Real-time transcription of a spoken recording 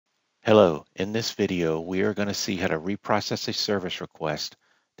Hello, in this video we are going to see how to reprocess a service request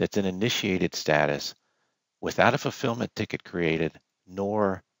that's in initiated status without a fulfillment ticket created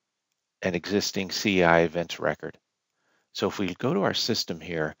nor an existing CI events record. So if we go to our system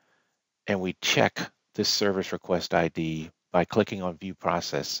here and we check this service request ID by clicking on View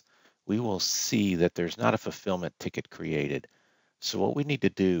Process, we will see that there's not a fulfillment ticket created. So what we need to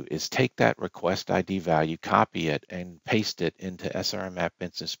do is take that request ID value, copy it, and paste it into SRM App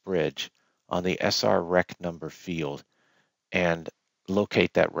Instance Bridge on the SR rec number field and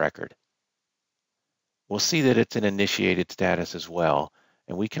locate that record. We'll see that it's an initiated status as well,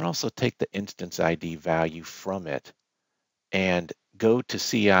 and we can also take the instance ID value from it and go to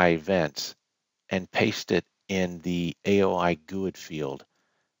CI events and paste it in the AOI GUID field,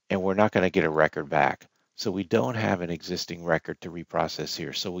 and we're not going to get a record back. So we don't have an existing record to reprocess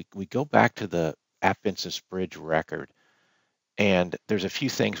here. So we go back to the App Instance Bridge record, and there's a few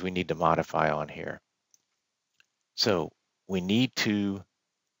things we need to modify on here. So we need to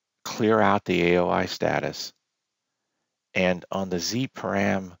clear out the AOI status, and on the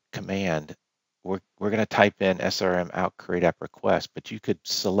zparam command, we're going to type in srm out create app request, but you could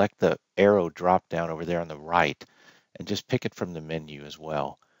select the arrow drop down over there on the right and just pick it from the menu as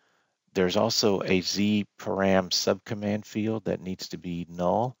well. There's also a zparam subcommand field that needs to be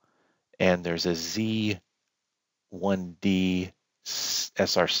null, and there's a z1d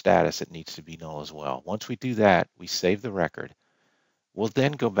SR status that needs to be null as well. Once we do that, we save the record. We'll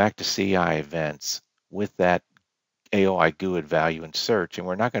then go back to CI events with that AOI GUID value and search, and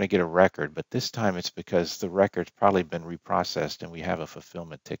we're not going to get a record, but this time it's because the record's probably been reprocessed and we have a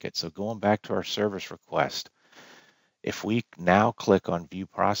fulfillment ticket. So going back to our service request, if we now click on View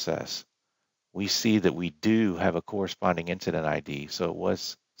Process, we see that we do have a corresponding incident ID, so it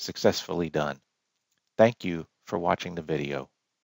was successfully done. Thank you for watching the video.